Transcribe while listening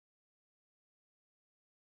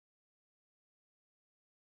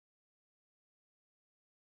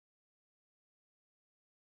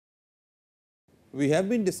We have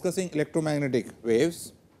been discussing electromagnetic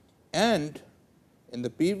waves, and in the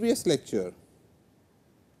previous lecture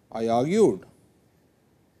I argued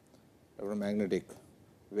electromagnetic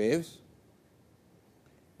waves.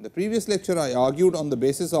 In the previous lecture I argued on the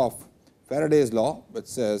basis of Faraday's law, which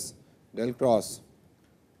says del cross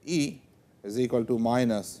E is equal to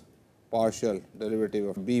minus partial derivative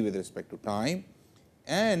of B with respect to time,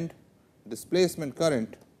 and displacement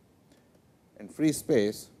current in free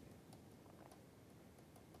space,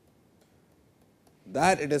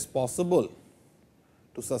 that it is possible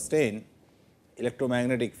to sustain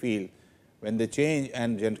electromagnetic field when they change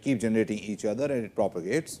and keep generating each other and it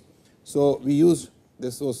propagates. So, we used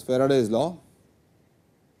this was Faraday's law,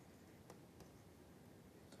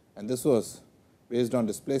 and this was based on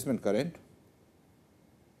displacement current.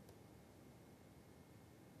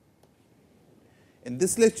 In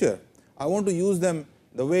this lecture, I want to use them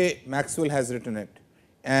the way Maxwell has written it,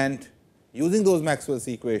 and using those Maxwell's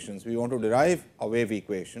equations, we want to derive a wave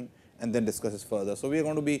equation and then discuss this further. So, we are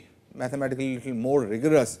going to be mathematically a little more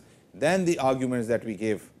rigorous than the arguments that we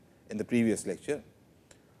gave in the previous lecture,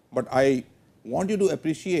 but I want you to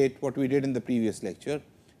appreciate what we did in the previous lecture.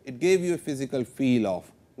 It gave you a physical feel of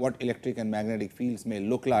what electric and magnetic fields may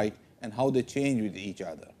look like and how they change with each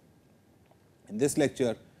other. In this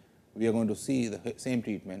lecture, we are going to see the same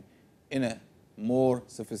treatment in a more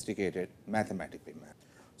sophisticated mathematical manner.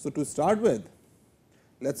 So, to start with,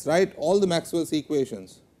 let us write all the Maxwell's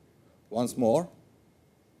equations once more.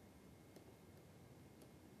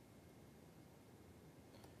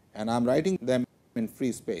 And I am writing them in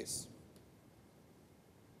free space.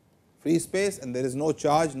 Free space, and there is no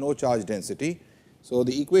charge density. So,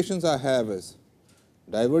 the equations I have is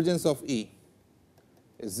divergence of E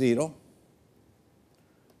is 0,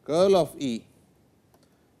 curl of E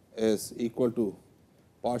is equal to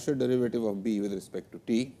partial derivative of B with respect to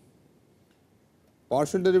t.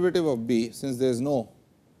 Partial derivative of B, since there is no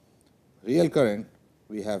real current,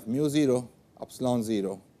 we have mu 0 epsilon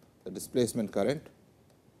 0, the displacement current,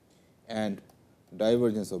 and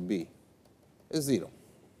divergence of B is 0.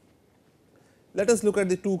 Let us look at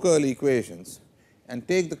the two curl equations and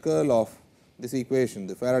take the curl of this equation,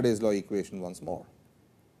 the Faraday's law equation, once more.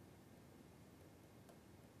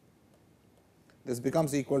 This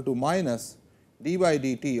becomes equal to minus d by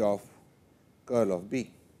dt of curl of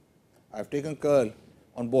B. I have taken curl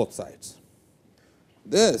on both sides.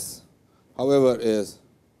 This, however, is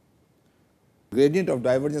gradient of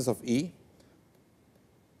divergence of E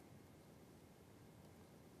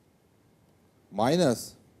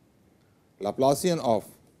minus Laplacian of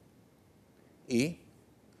E.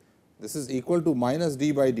 This is equal to minus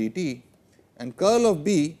d by dt, and curl of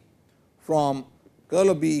B from curl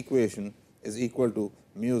of B equation is equal to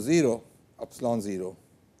mu 0 epsilon 0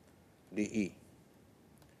 dE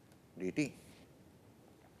dt.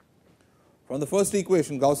 From the first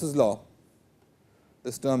equation, Gauss's law,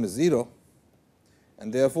 this term is 0,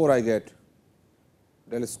 and therefore, I get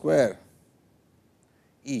del square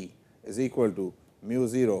E is equal to mu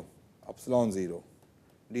 0 epsilon 0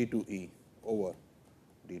 d 2 E over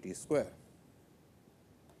dt square.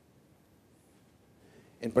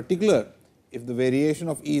 In particular, if the variation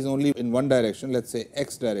of E is only in one direction, let us say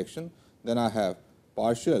x direction, then I have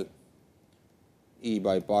partial E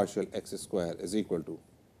by partial x square is equal to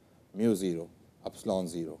mu 0 epsilon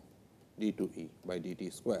 0 d 2 E by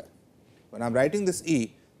dt square. When I am writing this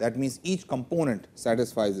E, that means each component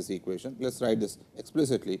satisfies this equation. Let us write this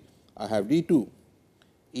explicitly. I have d 2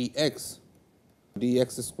 E x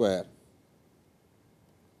dx square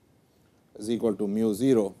is equal to mu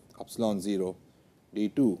 0 epsilon 0 d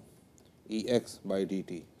 2 E x by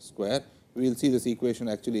dt square. We will see this equation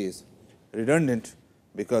actually is redundant,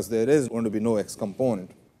 because there is going to be no x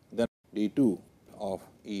component. Then d 2 of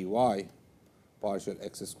E y partial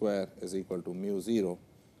x square is equal to mu 0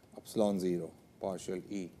 epsilon 0 partial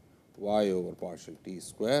E y over partial t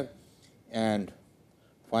square, and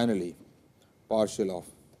finally, partial of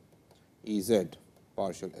E z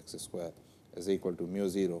partial x square is equal to mu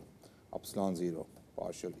 0 epsilon 0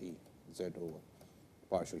 partial E z over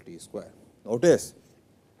partial t square. Notice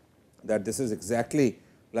that this is exactly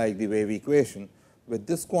like the wave equation, with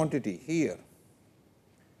this quantity here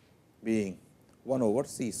being 1 over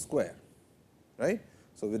c square, right.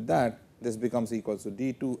 So, with that, this becomes equal to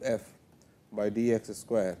d 2 f by dx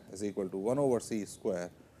square is equal to 1 over c square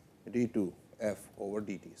d 2 f over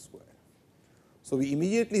dt square. So, we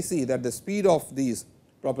immediately see that the speed of these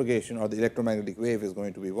propagation or the electromagnetic wave is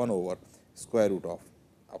going to be 1 over square root of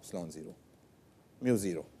epsilon 0 mu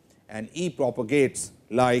 0, and E propagates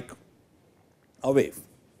like a wave.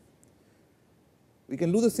 We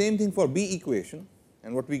can do the same thing for B equation.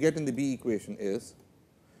 And what we get in the B equation is,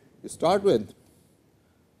 you start with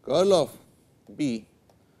curl of B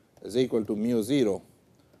is equal to mu 0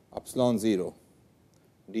 epsilon 0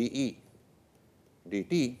 dE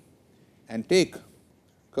dt, and take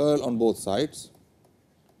curl on both sides.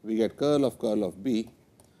 We get curl of B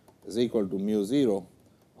is equal to mu 0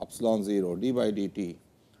 epsilon 0 d by dt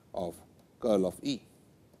of curl of E.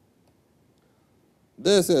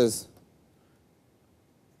 This is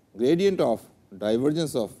gradient of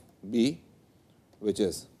divergence of B, which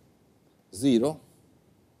is 0,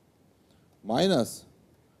 minus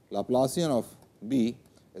Laplacian of B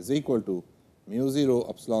is equal to mu 0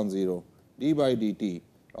 epsilon 0 d by dt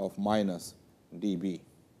of minus dB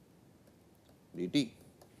dt.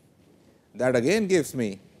 That again gives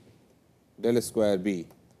me del square B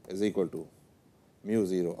is equal to mu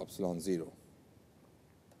 0 epsilon 0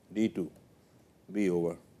 d2 B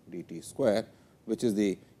over dt square, which is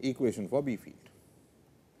the equation for B field.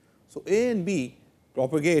 So, A and B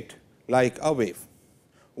propagate like a wave.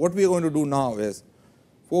 What we are going to do now is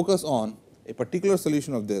focus on a particular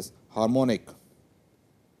solution of this harmonic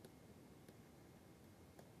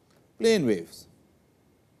plane waves,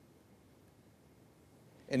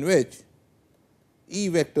 in which E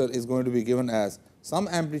vector is going to be given as some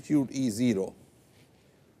amplitude E 0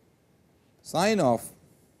 sine of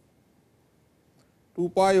 2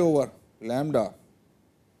 pi over lambda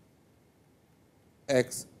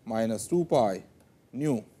x minus 2 pi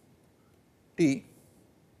nu t,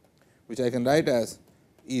 which I can write as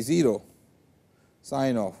E 0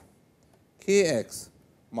 sine of k x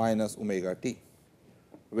minus omega t,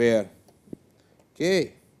 where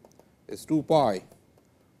k is 2 pi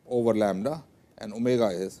over lambda and omega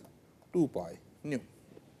is 2 pi nu.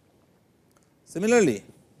 Similarly,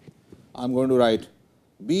 I am going to write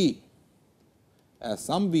B as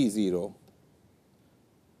some B 0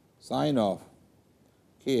 sine of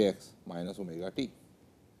k x minus omega t.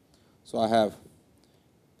 So, I have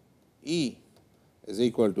E is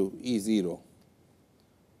equal to E 0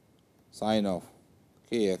 sine of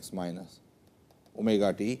k x minus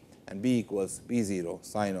omega t, and B equals B 0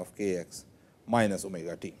 sine of k x minus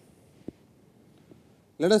omega t.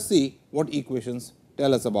 Let us see what equations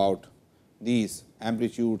tell us about these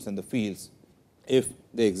amplitudes and the fields if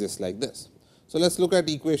they exist like this. So, let us look at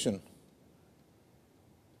equation.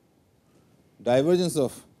 Divergence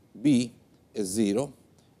of B is 0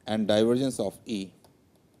 and divergence of E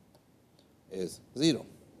is 0.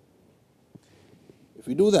 If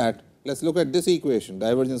we do that, let us look at this equation.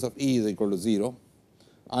 Divergence of E is equal to 0.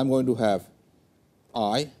 I am going to have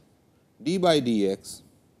I d by dx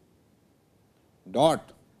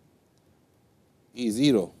dot E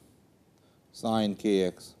 0 sine k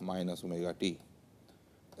x minus omega t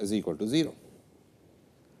is equal to 0.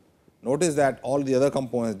 Notice that all the other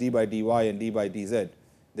components d by dy and d by dz,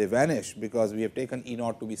 they vanish because we have taken E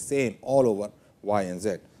naught to be same all over y and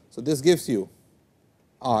z. So, this gives you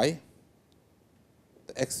I,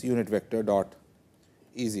 the x unit vector dot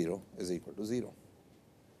E 0 is equal to 0.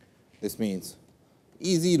 This means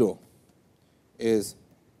E 0 is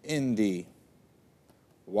in the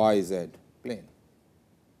y z plane.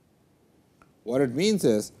 What it means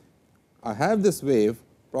is, I have this wave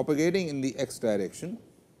propagating in the x direction,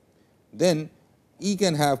 then E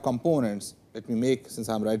can have components. Let me make, since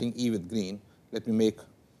I am writing E with green, let me make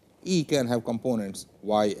E can have components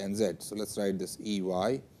y and z. So, let us write this E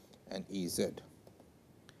y and E z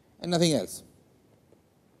and nothing else,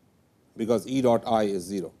 because E dot I is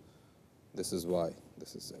 0. This is y,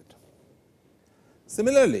 this is z.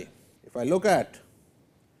 Similarly, if I look at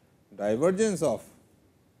divergence of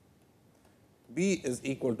B is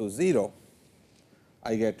equal to 0,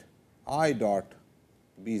 I get I dot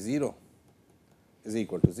B 0 is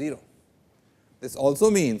equal to 0. This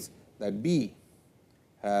also means that B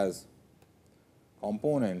has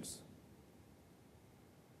components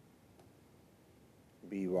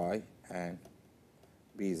B y and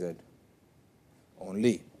B z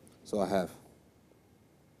only. So, I have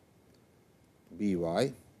B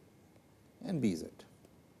y and B z.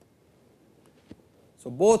 So,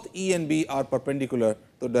 both E and B are perpendicular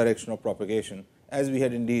to the direction of propagation, as we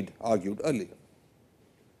had indeed argued earlier.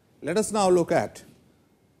 Let us now look at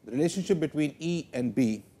the relationship between E and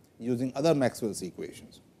B using other Maxwell's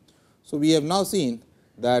equations. So, we have now seen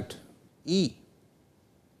that E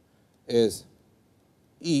is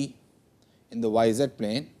E in the y z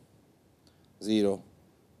plane 0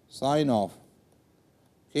 sine of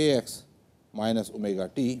k x minus omega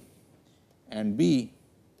t, and B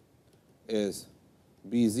is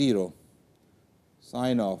B 0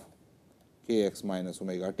 sine of k x minus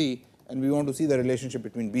omega t, and we want to see the relationship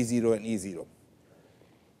between B 0 and E 0.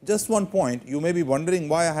 Just one point, you may be wondering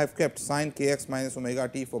why I have kept sin k x minus omega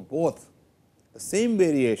t for both, the same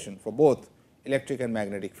variation for both electric and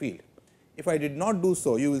magnetic field. If I did not do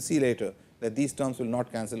so, you will see later that these terms will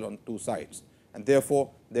not cancel on two sides, and therefore,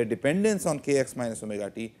 their dependence on k x minus omega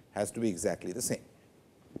t has to be exactly the same.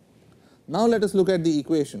 Now, let us look at the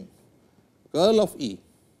equation curl of E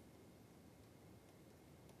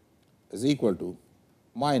is equal to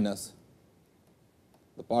minus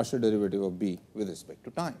the partial derivative of B with respect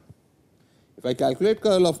to time. If I calculate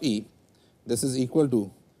curl of E, this is equal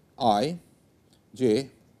to I j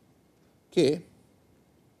k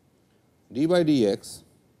d by dx,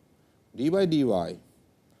 d by dy,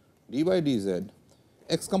 d by dz,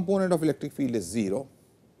 x component of electric field is 0,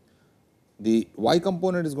 the y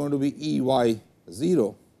component is going to be E y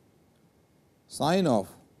 0 sin of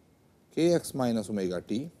k x minus omega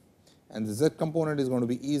t, and the z component is going to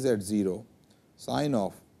be E z 0 sin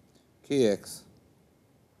of k x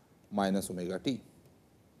minus omega t.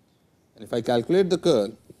 And if I calculate the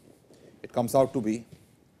curl, it comes out to be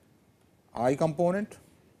I component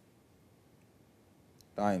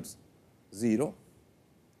times 0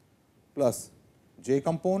 plus j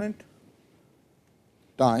component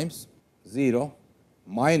times 0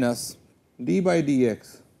 minus d by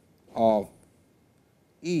dx of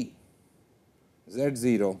E z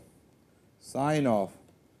 0 sin of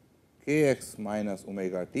k x minus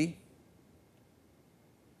omega t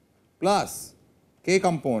plus k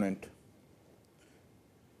component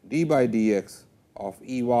d by dx of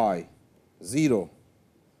E y 0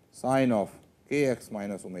 sin of k x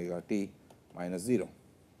minus omega t minus 0.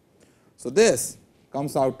 So, this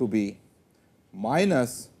comes out to be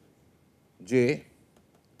minus j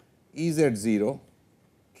E z 0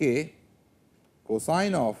 k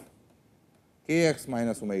cosine of k x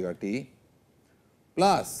minus omega t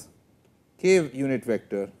plus k unit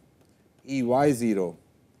vector E y 0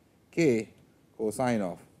 k cosine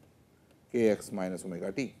of k x minus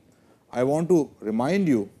omega t. I want to remind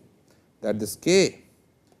you that this k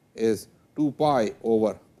is 2 pi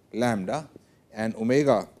over lambda and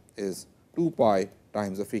omega is 2 pi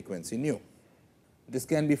times the frequency nu. This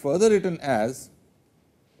can be further written as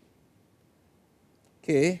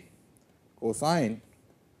k cosine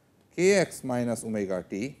k x minus omega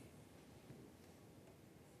t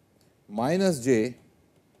minus j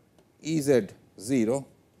E z 0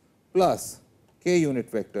 plus k unit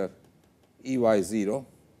vector E y 0,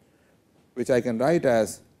 which I can write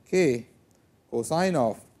as k cosine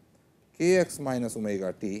of k x minus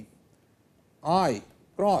omega t I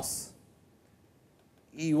cross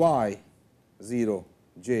E y 0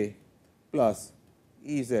 j plus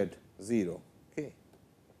E z 0 k.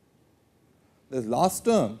 This last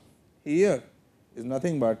term here is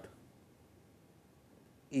nothing but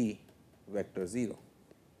E vector 0.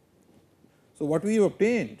 So, what we have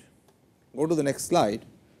obtained, go to the next slide,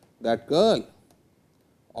 that curl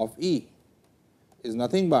of E is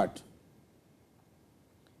nothing but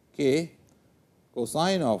k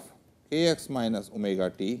cosine of k x minus omega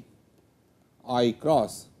t I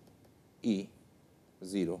cross E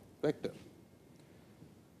 0 vector.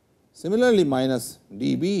 Similarly, minus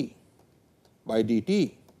d b by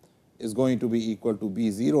dt is going to be equal to b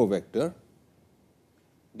 0 vector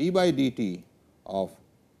d by dt of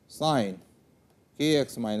sine k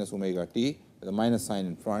x minus omega t with a minus sign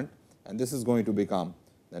in front, and this is going to become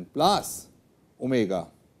then plus omega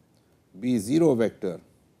b 0 vector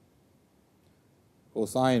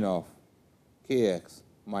cosine of k x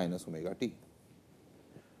minus omega t.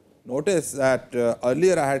 Notice that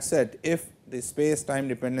earlier I had said if the space time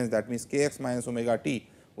dependence, that means k x minus omega t,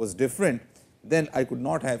 was different, then I could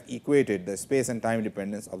not have equated the space and time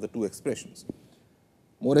dependence of the two expressions.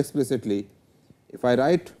 More explicitly, if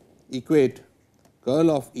I equate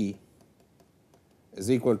curl of E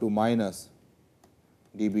is equal to minus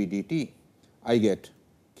d b dt, I get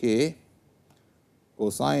k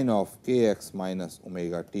cosine of k x minus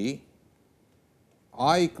omega t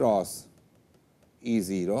I cross E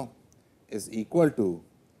 0 is equal to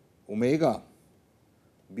omega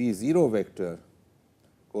b 0 vector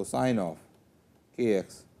cosine of k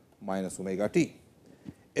x minus omega t.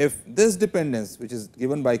 If this dependence, which is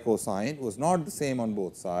given by cosine, was not the same on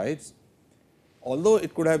both sides, although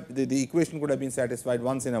it could have the equation could have been satisfied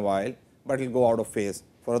once in a while, but it will go out of phase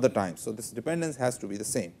for other times. So, this dependence has to be the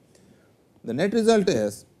same. The net result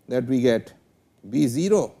is that we get b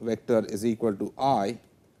 0 vector is equal to I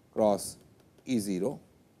cross E 0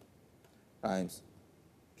 times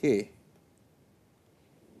k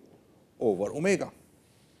over omega.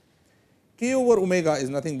 K over omega is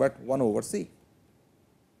nothing but 1 over c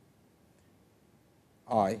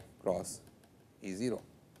I cross E 0.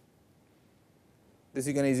 This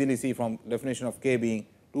you can easily see from definition of k being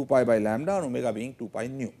 2 pi by lambda and omega being 2 pi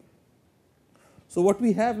nu. So, what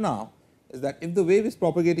we have now is that if the wave is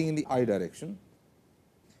propagating in the I direction,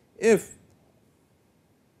 if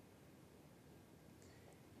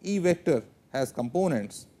E vector has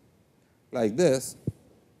components like this,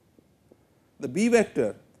 the B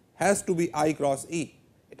vector has to be I cross E,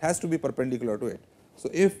 it has to be perpendicular to it. So,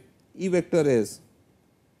 if E vector is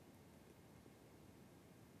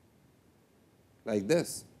like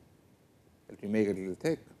this, let me make it a little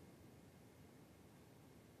thick,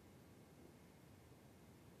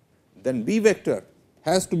 then B vector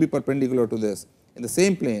has to be perpendicular to this in the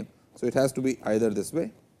same plane. So, it has to be either this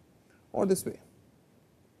way or this way.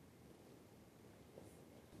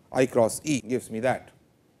 I cross E gives me that.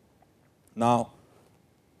 Now,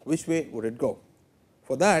 which way would it go?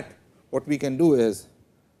 For that, what we can do is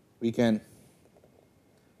we can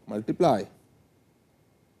multiply,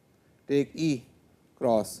 take E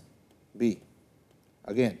cross B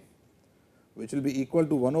again, which will be equal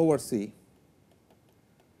to 1 over C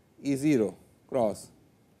E 0 cross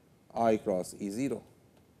I cross E 0,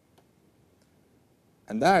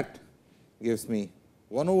 and that gives me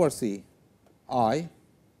 1 over C I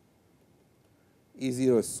E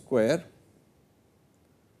 0 square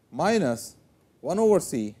minus 1 over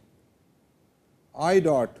C I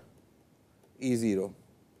dot E 0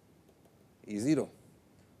 E 0.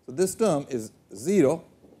 So, this term is 0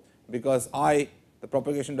 because I, the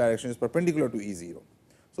propagation direction, is perpendicular to E 0.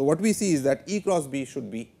 So, what we see is that E cross B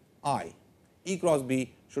should be I, E cross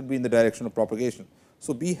B should be in the direction of propagation.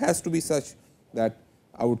 So, B has to be such that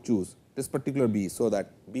I would choose this particular B, so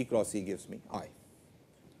that B cross E gives me I.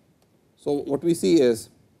 So, what we see is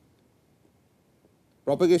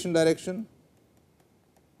propagation direction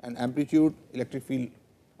and amplitude electric field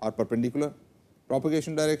are perpendicular,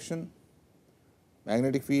 propagation direction,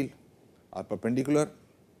 magnetic field are perpendicular,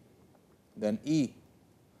 then E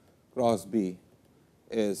cross B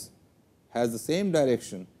has the same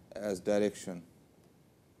direction as direction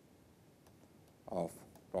of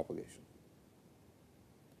propagation.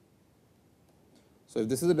 So, if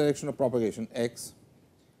this is the direction of propagation x,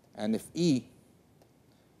 and if E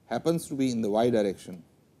happens to be in the y direction,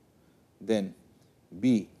 then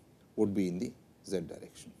B would be in the z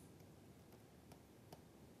direction.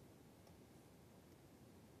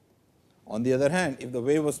 On the other hand, if the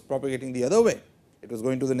wave was propagating the other way, it was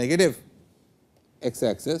going to the negative x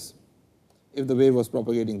axis. If the wave was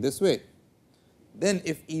propagating this way, then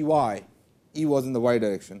if E y, E was in the y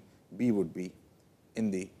direction, B would be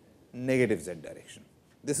in the negative z direction.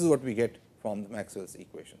 This is what we get from Maxwell's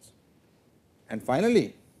equations. And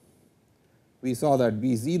finally, we saw that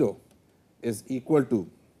B 0 is equal to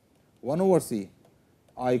 1 over C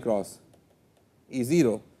I cross E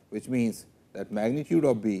 0, which means that magnitude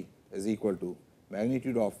of B is equal to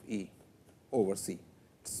magnitude of E over C.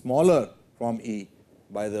 It's smaller from E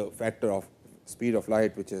by the factor of speed of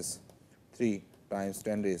light, which is 3 times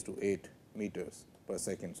 10 raised to 8 meters per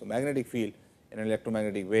second. So, magnetic field in an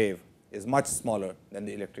electromagnetic wave is much smaller than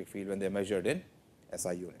the electric field when they are measured in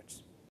SI units.